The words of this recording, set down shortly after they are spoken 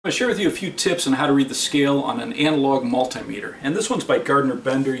I'll share with you a few tips on how to read the scale on an analog multimeter. And this one's by Gardner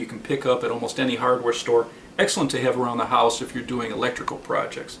Bender. You can pick up at almost any hardware store. Excellent to have around the house if you're doing electrical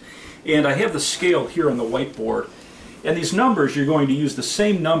projects. And I have the scale here on the whiteboard. And these numbers, you're going to use the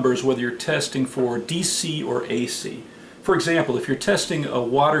same numbers whether you're testing for DC or AC. For example, if you're testing a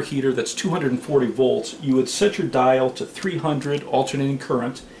water heater that's 240 volts, you would set your dial to 300 alternating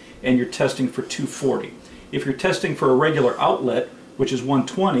current and you're testing for 240. If you're testing for a regular outlet, which is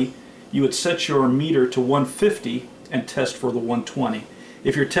 120, you would set your meter to 150 and test for the 120.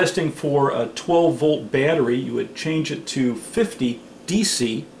 If you're testing for a 12 volt battery, you would change it to 50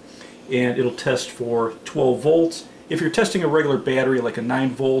 DC and it'll test for 12 volts. If you're testing a regular battery like a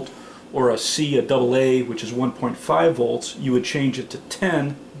 9 volt or a AA, which is 1.5 volts, you would change it to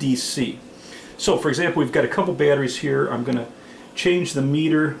 10 DC. So for example, we've got a couple batteries here. I'm going to change the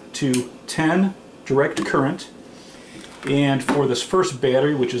meter to 10 direct current. And for this first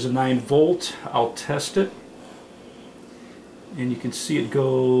battery, which is a 9 volt, I'll test it. And you can see it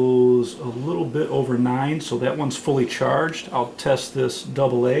goes a little bit over 9, so that one's fully charged. I'll test this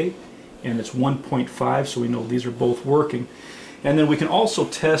AA, and it's 1.5, so we know these are both working. And then we can also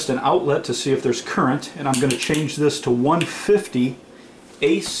test an outlet to see if there's current, and I'm going to change this to 150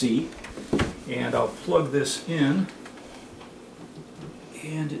 AC, and I'll plug this in,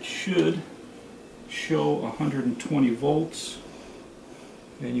 and it should show 120 volts,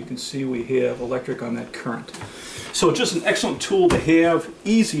 and you can see we have electric on that current. So just an excellent tool to have,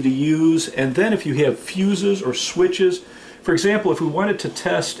 easy to use. And then if you have fuses or switches, for example, if we wanted to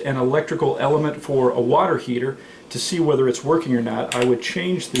test an electrical element for a water heater to see whether it's working or not, I would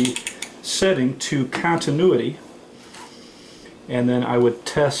change the setting to continuity, and then I would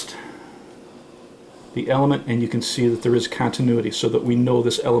test the element, and you can see that there is continuity so that we know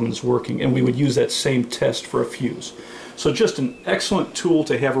this element is working, and we would use that same test for a fuse. So just an excellent tool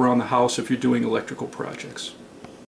to have around the house if you're doing electrical projects.